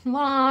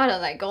 What are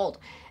they called?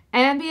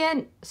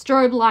 Ambient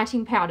strobe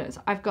lighting powders.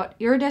 I've got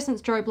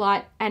iridescent strobe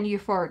light and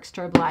euphoric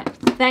strobe light.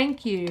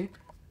 Thank you,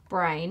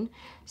 brain.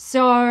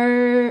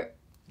 So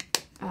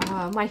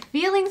my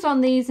feelings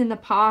on these in the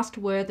past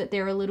were that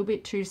they're a little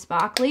bit too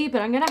sparkly,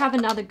 but I'm going to have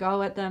another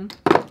go at them.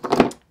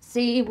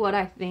 See what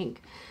I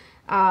think.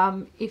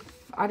 If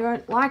I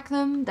don't like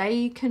them,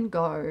 they can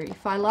go.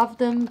 If I love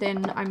them,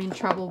 then I'm in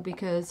trouble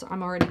because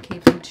I'm already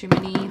keeping too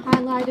many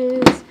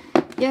highlighters.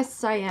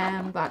 Yes, I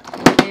am, but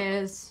who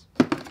cares?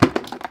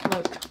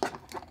 Look,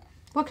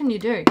 what can you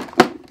do?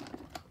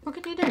 What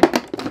can you do?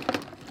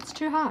 It's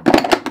too hard.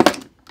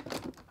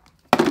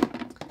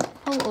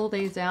 Pull all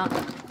these out.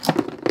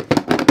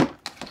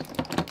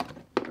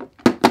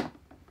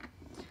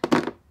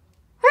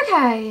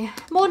 Okay,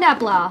 more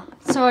Nabla.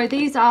 So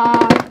these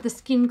are the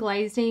skin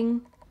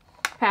glazing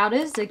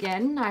powders.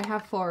 Again, I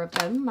have 4 of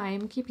them. I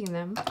am keeping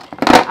them.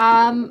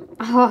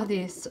 Oh,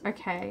 this.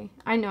 Okay,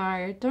 I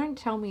know. Don't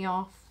tell me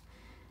off.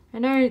 I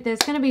know there's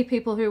going to be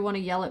people who want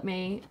to yell at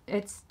me.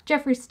 It's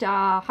Jeffree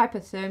Star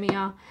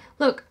Hypothermia.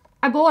 Look,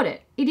 I bought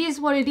it. It is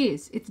what it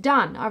is. It's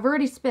done. I've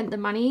already spent the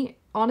money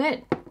on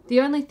it. The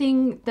only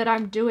thing that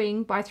I'm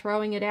doing by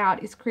throwing it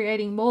out is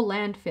creating more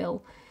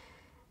landfill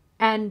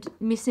and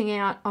missing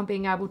out on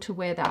being able to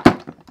wear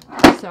that.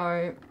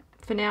 So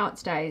for now it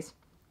stays.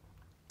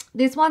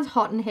 This one's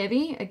Hot and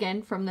Heavy,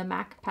 again from the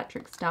MAC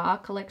Patrick Star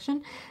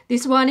collection.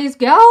 This one is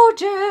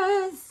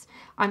gorgeous.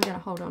 I'm going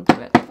to hold on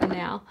to it for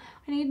now.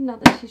 I need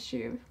another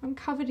tissue. I'm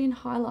covered in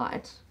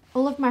highlight.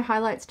 All of my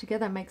highlights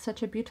together make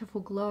such a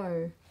beautiful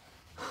glow.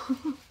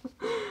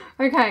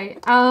 Okay,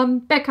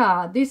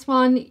 Becca. This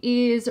one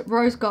is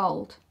Rose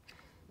Gold.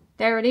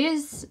 There it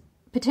is.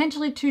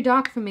 Potentially too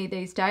dark for me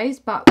these days,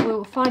 but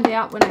we'll find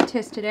out when I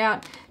test it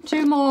out.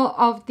 2 more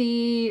of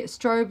the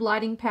strobe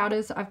lighting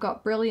powders. I've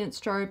got Brilliant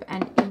Strobe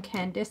and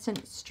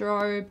Incandescent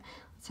Strobe.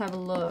 Let's have a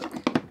look.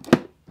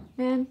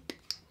 Man,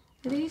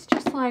 are these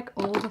just like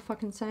all the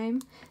fucking same?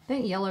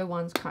 That yellow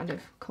one's kind of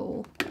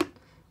cool.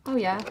 Oh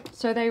yeah,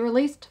 so they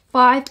released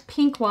 5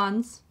 pink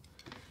ones.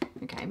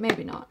 Okay,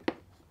 maybe not.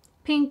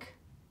 Pink,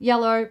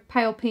 yellow,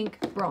 pale pink,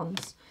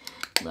 bronze.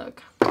 Look,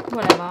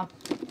 whatever.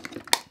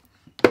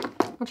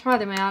 I'll try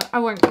them out. I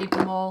won't keep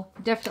them all.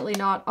 Definitely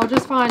not. I'll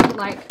just find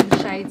like the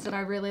shades that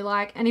I really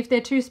like. And if they're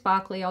too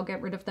sparkly, I'll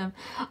get rid of them.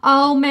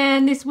 Oh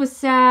man, this was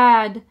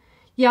sad.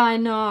 Yeah, I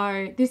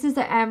know. This is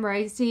the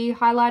Amrazy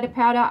highlighter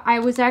powder.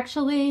 I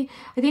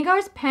think I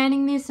was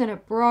panning this and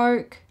it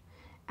broke.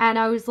 And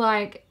I was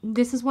like,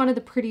 this is one of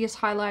the prettiest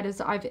highlighters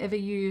I've ever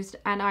used.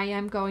 And I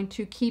am going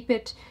to keep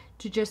it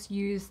to just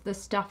use the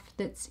stuff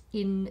that's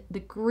in the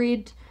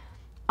grid.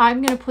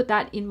 I'm going to put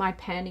that in my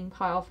panning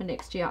pile for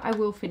next year. I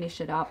will finish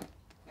it up.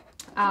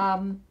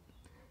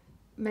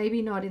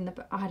 Maybe not in the,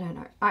 I don't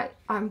know.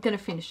 I'm going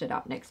to finish it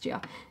up next year.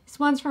 This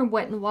one's from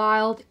Wet n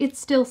Wild. It's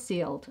still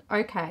sealed.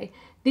 Okay.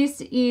 This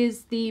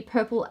is the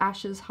Purple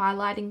Ashes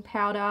highlighting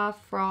powder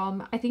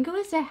from, I think it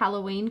was their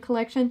Halloween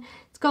collection.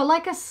 It's got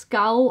like a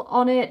skull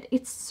on it.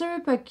 It's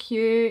super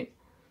cute.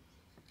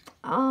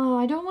 Oh,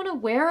 I don't want to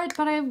wear it,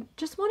 but I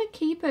just want to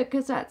keep it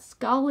because that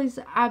skull is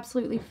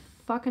absolutely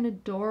fucking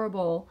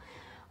adorable.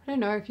 I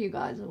don't know if you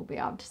guys will be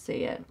able to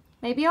see it.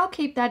 Maybe I'll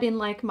keep that in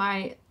like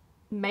my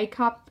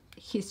makeup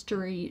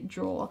history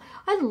drawer.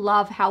 I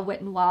love how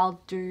Wet n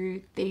Wild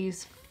do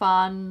these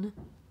fun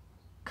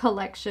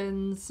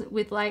collections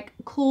with like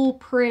cool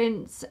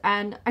prints,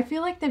 and I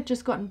feel like they've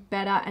just gotten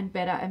better and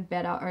better and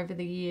better over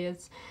the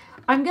years.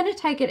 I'm going to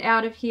take it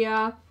out of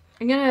here.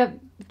 I'm going to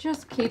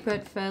just keep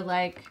it for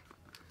like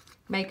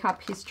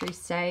makeup history's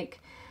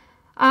sake.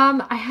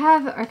 I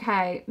have,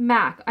 okay,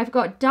 MAC. I've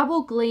got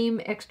Double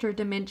Gleam Extra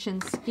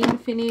Dimension Skin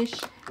Finish.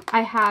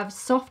 I have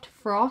Soft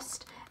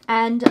Frost.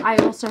 And I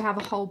also have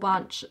a whole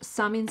bunch,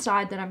 some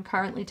inside that I'm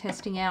currently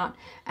testing out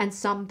and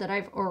some that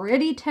I've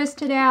already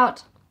tested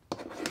out.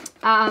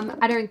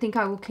 I don't think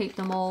I will keep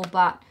them all,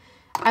 but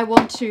I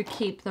want to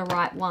keep the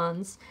right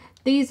ones.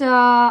 These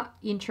are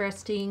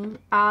interesting.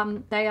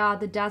 They are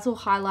the Dazzle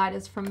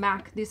highlighters from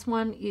MAC. This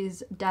one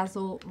is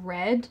Dazzle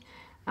Red.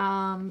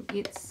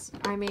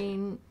 I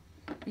mean,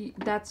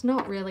 that's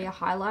not really a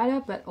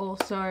highlighter, but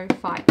also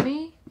fight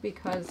me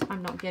because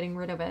I'm not getting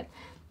rid of it.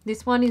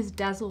 This one is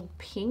Dazzle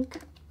Pink.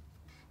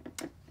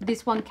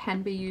 This one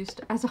can be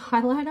used as a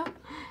highlighter.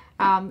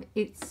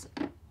 It's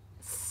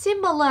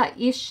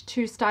similar-ish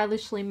to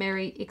Stylishly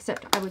Merry,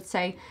 except I would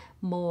say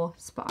more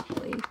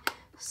sparkly.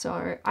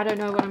 So I don't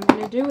know what I'm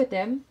going to do with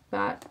them,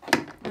 but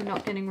I'm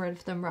not getting rid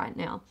of them right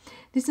now.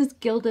 This is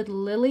Gilded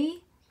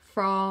Lily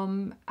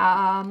from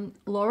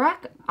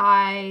Lorac.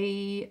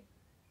 I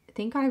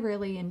think I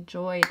really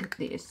enjoyed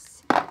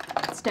this.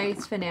 It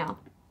stays for now.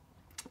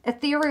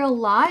 Ethereal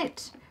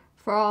Light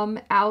from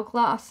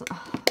Hourglass.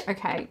 Oh,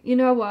 okay, you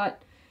know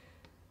what?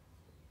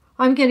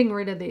 I'm getting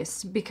rid of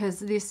this because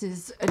this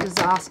is a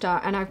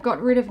disaster and I've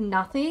got rid of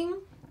nothing.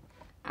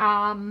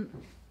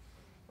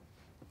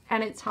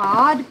 And it's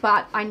hard,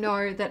 but I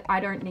know that I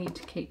don't need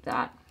to keep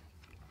that.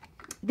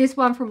 This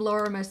one from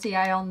Laura Mercier,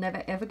 I'll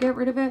never ever get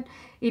rid of it.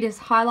 It is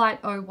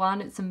Highlight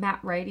 01. It's a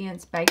matte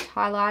radiance baked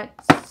highlight.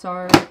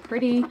 So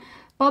pretty.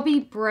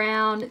 Bobbi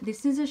Brown.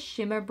 This is a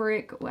shimmer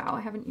brick. Wow,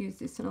 I haven't used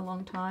this in a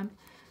long time.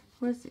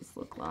 What does this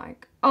look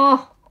like?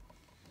 Oh,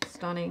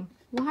 stunning.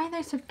 Why are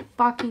they so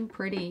fucking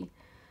pretty?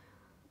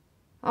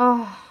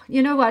 Oh,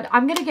 you know what?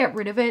 I'm going to get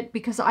rid of it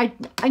because I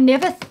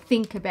never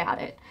think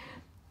about it.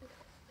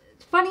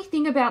 Funny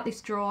thing about this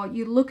drawer,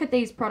 you look at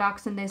these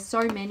products and there's so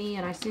many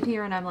and I sit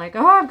here and I'm like,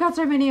 oh, I've got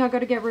so many, I've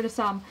got to get rid of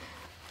some.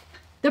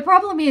 The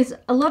problem is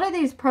a lot of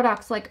these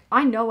products, like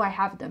I know I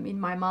have them in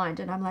my mind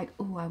and I'm like,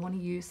 oh, I want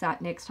to use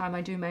that next time I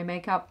do my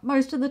makeup.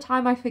 Most of the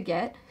time I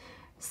forget.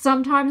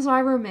 Sometimes I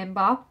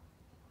remember.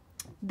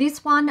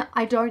 This one,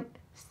 I don't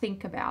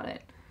think about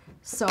it.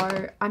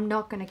 So I'm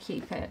not going to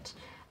keep it.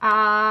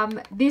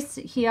 This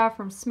here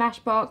from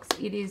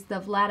Smashbox, it is the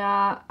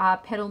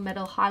Vlada Petal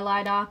Metal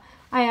Highlighter.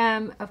 I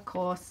am, of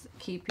course,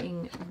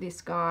 keeping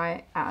this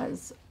guy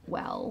as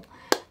well.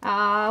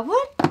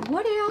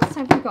 What else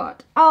have we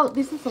got? Oh,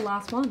 this is the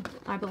last one,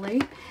 I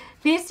believe.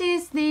 This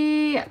is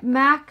the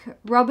MAC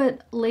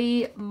Robert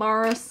Lee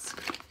Morris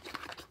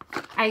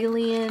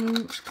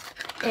Alien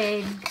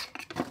Egg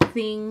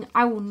thing.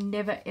 I will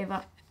never,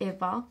 ever,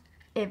 ever,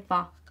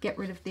 ever get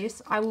rid of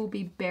this. I will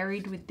be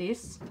buried with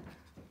this.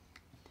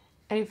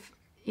 And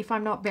if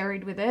I'm not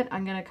buried with it,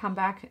 I'm going to come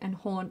back and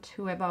haunt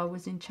whoever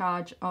was in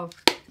charge of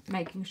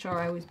making sure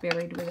I was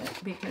buried with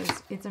it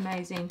because it's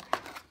amazing.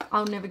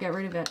 I'll never get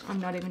rid of it.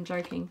 I'm not even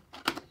joking.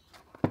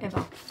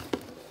 Ever.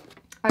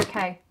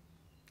 Okay.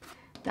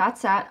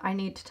 That's that. I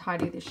need to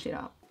tidy this shit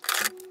up.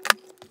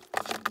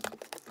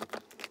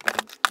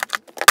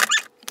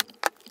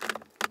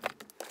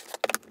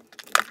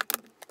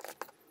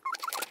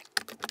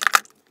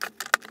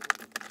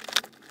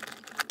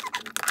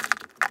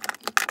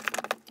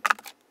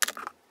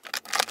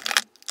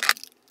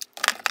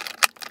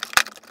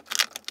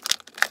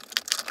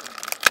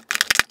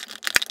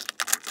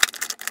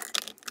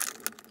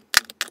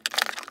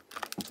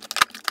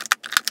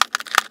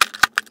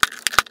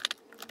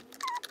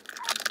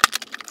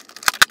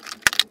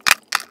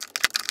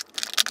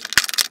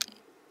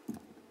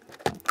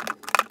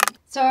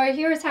 So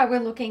here is how we're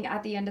looking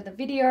at the end of the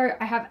video.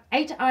 I have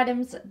 8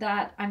 items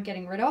that I'm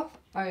getting rid of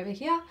over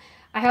here.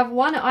 I have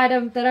 1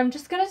 item that I'm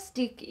just going to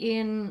stick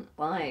in,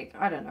 like,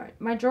 I don't know,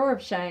 my drawer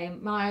of shame,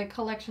 my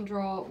collection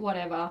drawer,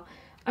 whatever.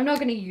 I'm not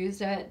going to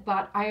use it,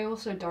 but I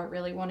also don't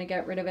really want to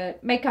get rid of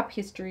it. Makeup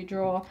history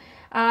drawer.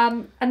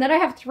 And then I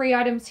have 3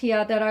 items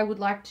here that I would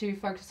like to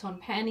focus on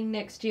panning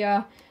next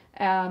year.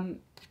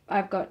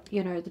 I've got,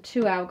 you know, the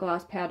 2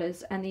 Hourglass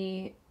powders and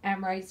the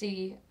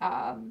Amrezy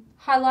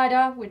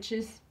highlighter, which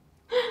is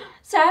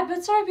sad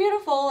but so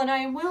beautiful, and I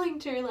am willing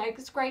to like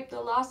scrape the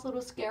last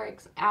little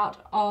skerricks out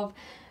of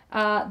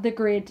the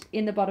grid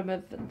in the bottom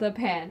of the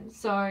pan.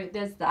 So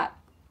there's that.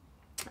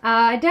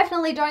 I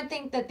definitely don't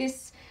think that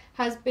this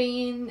has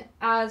been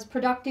as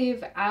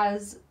productive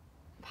as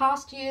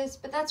past years,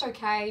 but that's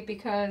okay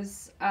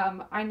because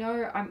I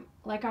know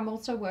I'm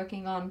also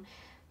working on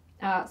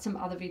some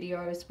other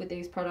videos with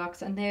these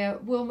products, and there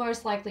will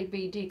most likely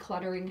be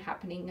decluttering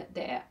happening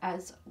there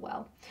as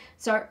well.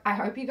 So I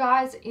hope you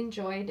guys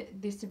enjoyed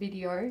this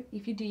video.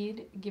 If you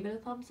did, give it a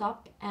thumbs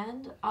up,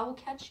 and I will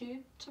catch you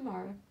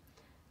tomorrow.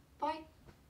 Bye.